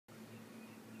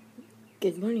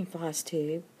Good morning, Floss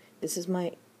Tube. This is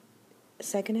my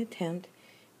second attempt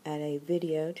at a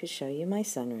video to show you my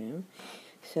sunroom.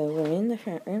 So we're in the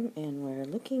front room and we're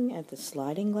looking at the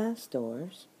sliding glass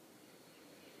doors.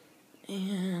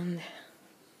 And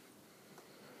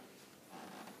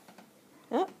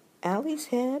oh, Allie's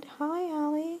head. Hi,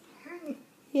 Allie. Hi.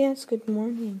 Yes, good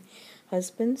morning.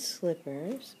 Husband's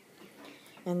slippers.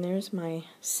 And there's my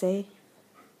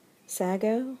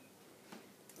sago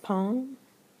palm.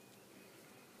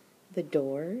 The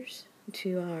doors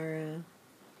to our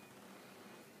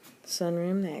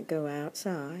sunroom that go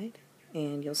outside,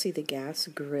 and you'll see the gas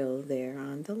grill there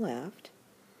on the left.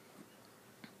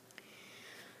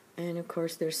 And of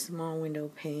course there's small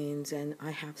window panes, and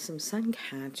I have some sun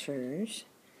catchers.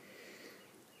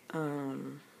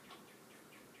 And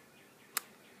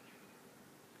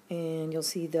you'll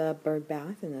see the bird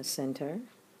bath in the center.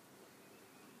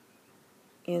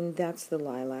 And that's the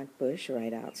lilac bush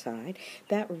right outside.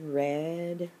 That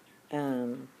red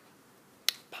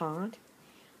pot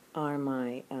are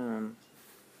my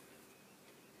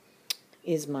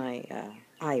is my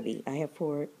ivy. I have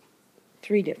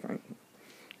three different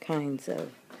kinds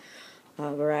of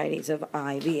varieties of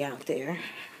ivy out there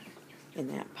in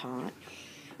that pot.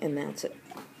 And that's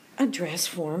a dress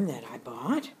form that I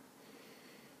bought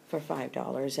for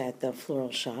 $5 at the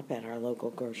floral shop at our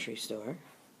local grocery store.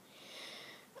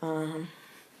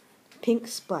 Pink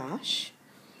splash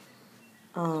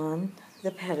on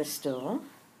the pedestal,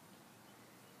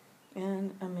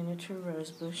 and a miniature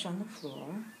rose bush on the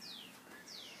floor.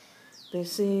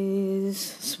 This is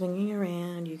swinging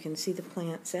around. You can see the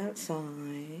plants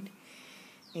outside,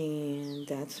 and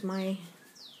that's my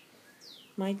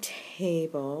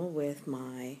table with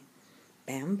my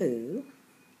bamboo,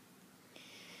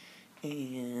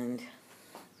 and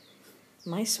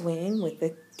my swing with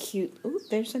the cute, ooh,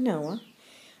 there's a Noah,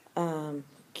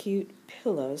 cute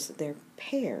pillows. They're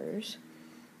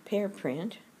pear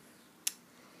print,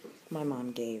 my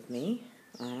mom gave me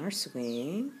on our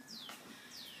swing.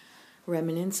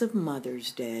 Remnants of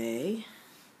Mother's Day.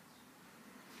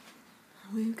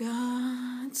 We've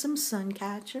got some sun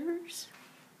catchers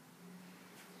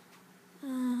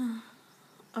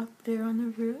up there on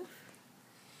the roof.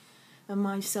 And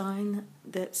my sign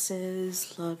that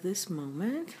says, "Love this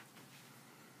moment."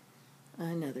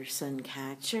 Another sun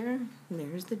catcher.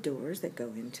 There's the doors that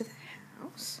go into the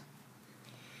house.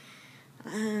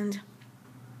 And,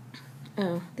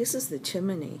 oh, this is the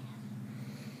chimney.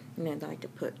 And I'd like to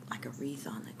put like a wreath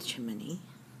on the chimney.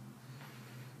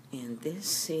 And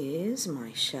this is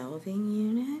my shelving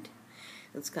unit.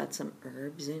 It's got some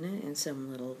herbs in it and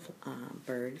some little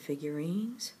bird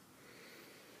figurines.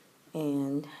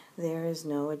 And there is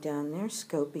Noah down there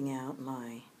scoping out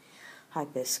my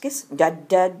hibiscus.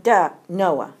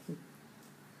 Noah.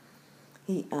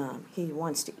 He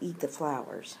wants to eat the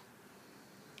flowers.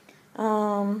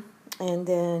 And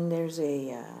then there's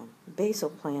a basil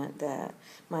plant that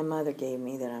my mother gave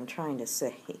me that I'm trying to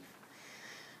save.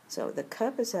 So the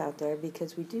cup is out there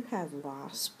because we do have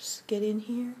wasps get in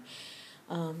here.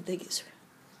 They just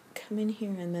come in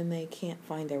here and then they can't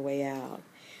find their way out.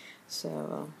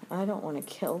 So I don't want to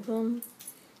kill them,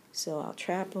 so I'll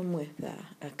trap them with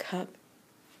a cup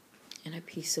and a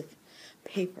piece of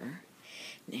paper.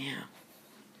 Now,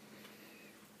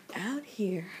 out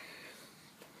here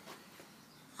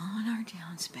on our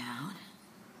downspout,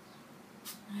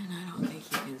 and I don't think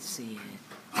you can see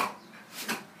it,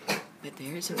 but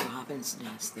there's a robin's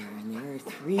nest there, and there are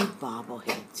 3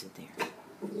 bobbleheads in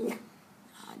there.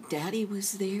 Daddy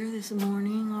was there this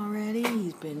morning already.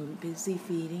 He's been busy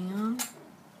feeding them.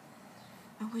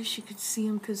 I wish you could see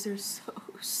them because they're so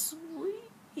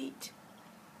sweet.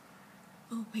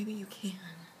 Oh, maybe you can.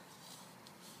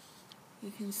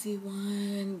 You can see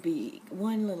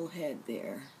one little head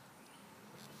there.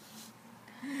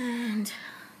 And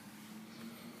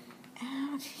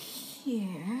out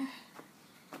here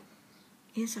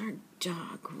is our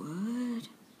dogwood.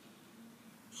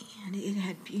 And it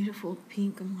had beautiful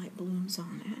pink and white blooms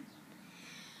on it.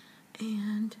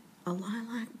 And a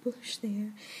lilac bush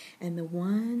there. And the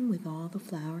one with all the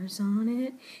flowers on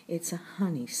it, it's a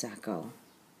honeysuckle.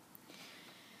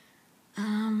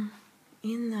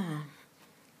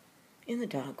 In the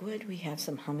dogwood, we have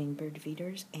some hummingbird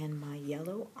feeders, and my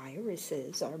yellow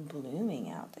irises are blooming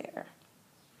out there.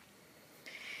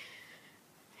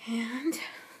 And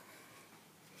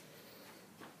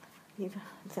you've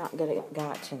not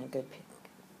gotten a good pic.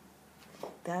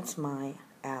 That's my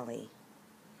Allie.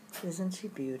 Isn't she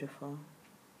beautiful?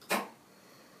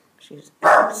 She's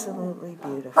absolutely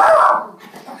beautiful.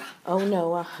 Oh,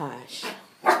 Noah, hush.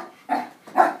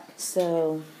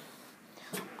 So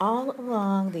all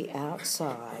along the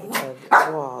outside of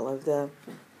the wall of the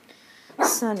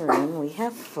sunroom, we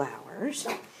have flowers.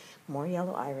 More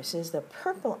yellow irises. The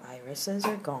purple irises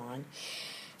are gone.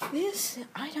 This,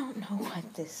 I don't know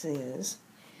what this is.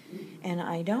 And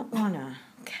I don't want to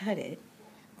cut it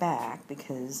back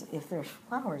because if there's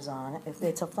flowers on it, if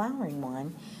it's a flowering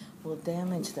one, will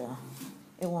damage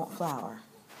it won't flower.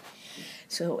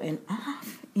 So, and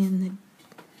off in the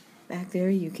back there,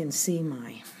 you can see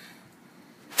my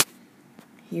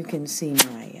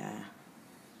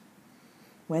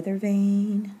weather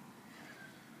vane,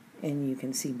 and you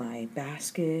can see my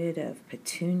basket of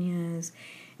petunias,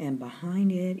 and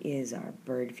behind it is our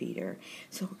bird feeder.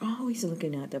 So we're always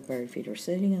looking at the bird feeder,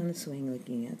 sitting on the swing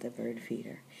looking at the bird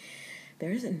feeder.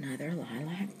 There's another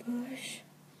lilac bush.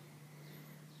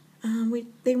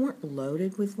 They weren't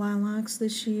loaded with lilacs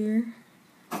this year,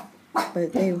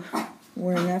 but they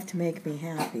were enough to make me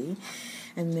happy.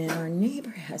 And then our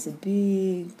neighbor has a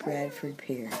big Bradford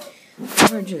pear.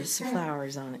 Gorgeous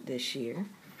flowers on it this year.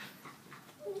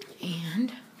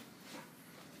 And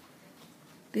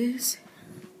this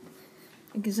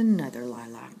is another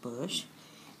lilac bush.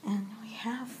 And we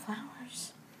have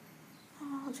flowers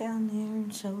all down there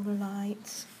and solar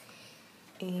lights.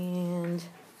 And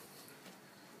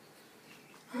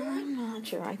I'm not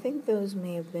sure. I think those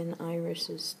may have been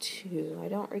irises too. I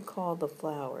don't recall the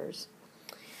flowers.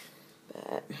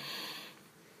 But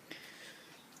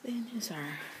then is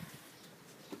our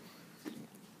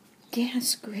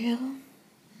gas grill.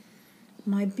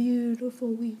 My beautiful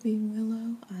weeping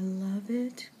willow. I love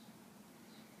it.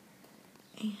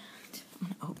 And I'm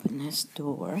going to open this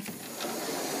door.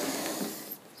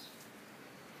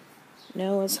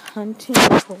 Noah's hunting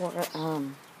for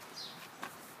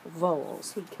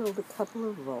voles. He killed a couple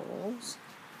of voles.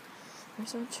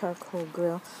 There's our charcoal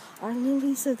grill. Our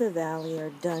lilies of the valley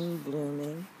are done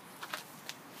blooming.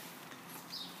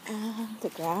 And the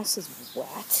grass is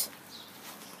wet.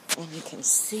 And you can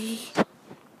see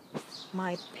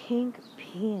my pink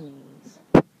peonies.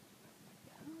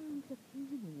 Tons of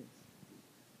peonies.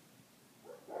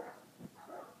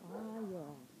 Ah,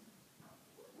 yes.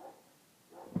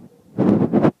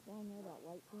 Down there, that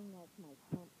white thing, that's my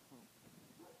pump.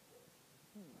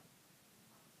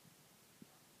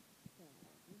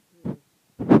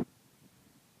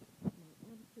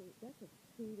 That's a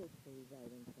cedar tree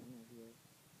right in front of you.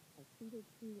 A cedar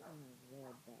tree and a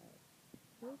red bud.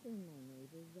 Those are my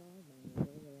neighbor's yard, my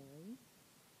neighbor Larry.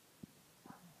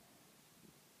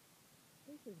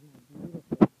 This is my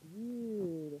beautiful,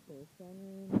 beautiful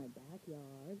sunroom, my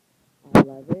backyard. I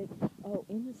love it. Oh,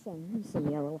 in the sunroom, some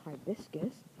yellow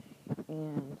hibiscus.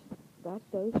 And got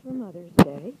those for Mother's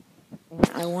Day.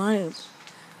 And I want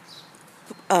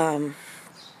to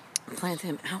plant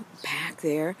them out back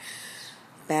there.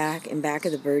 Back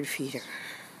of the bird feeder.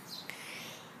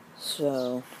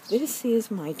 So this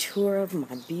is my tour of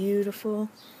my beautiful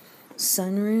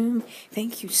sunroom.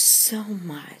 Thank you so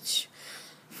much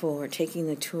for taking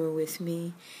the tour with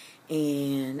me,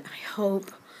 and I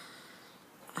hope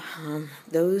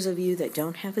those of you that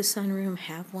don't have a sunroom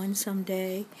have one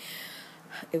someday.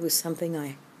 It was something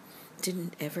I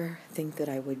didn't ever think that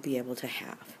I would be able to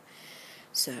have.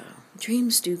 So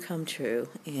dreams do come true,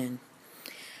 and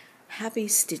happy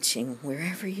stitching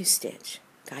wherever you stitch.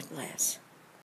 God bless.